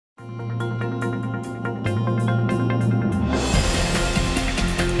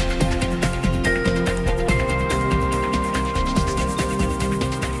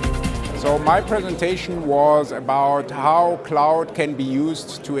My presentation was about how cloud can be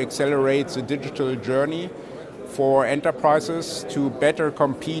used to accelerate the digital journey for enterprises to better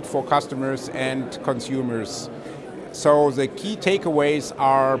compete for customers and consumers. So the key takeaways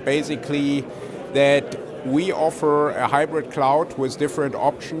are basically that we offer a hybrid cloud with different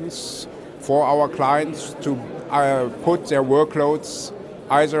options for our clients to put their workloads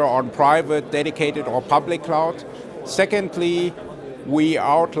either on private, dedicated or public cloud. Secondly, we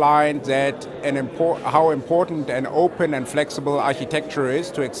outlined that how important an open and flexible architecture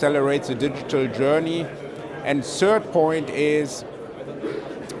is to accelerate the digital journey. And third point is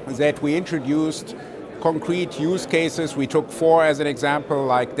that we introduced concrete use cases. We took 4 as an example,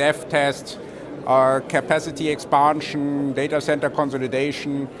 like dev test, capacity expansion, data center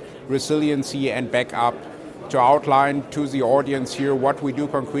consolidation, resiliency and backup, to outline to the audience here what we do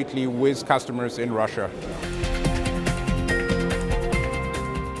concretely with customers in Russia.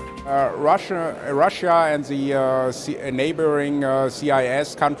 Russia and the neighboring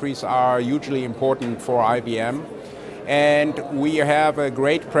CIS countries are hugely important for IBM. And we have a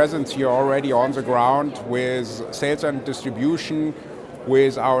great presence here already on the ground with sales and distribution,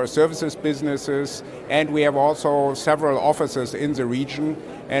 with our services businesses, and we have also several offices in the region.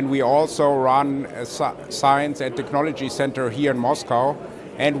 And we also run a science and technology center here in Moscow,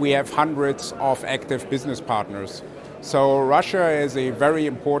 and we have hundreds of active business partners. So Russia is a very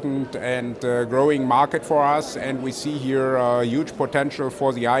important and growing market for us, and we see here a huge potential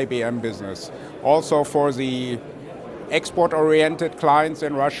for the IBM business. Also for the export-oriented clients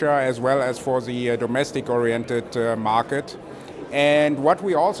in Russia, as well as for the domestic-oriented market. And what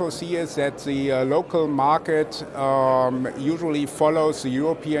we also see is that the local market usually follows the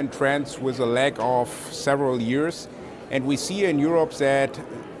European trends with a lag of several years. And we see in Europe that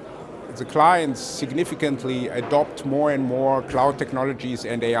the clients significantly adopt more and more cloud technologies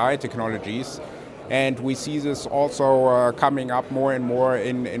and AI technologies. And we see this also coming up more and more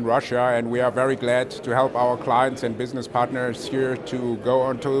in Russia, and we are very glad to help our clients and business partners here to go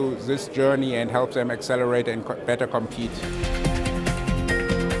onto this journey and help them accelerate and better compete.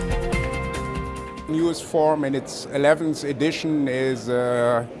 News Forum in its 11th edition is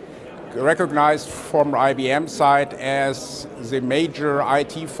recognized from IBM's side as the major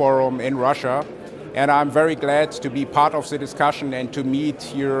IT forum in Russia. And I'm very glad to be part of the discussion and to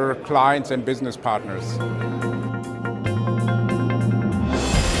meet your clients and business partners.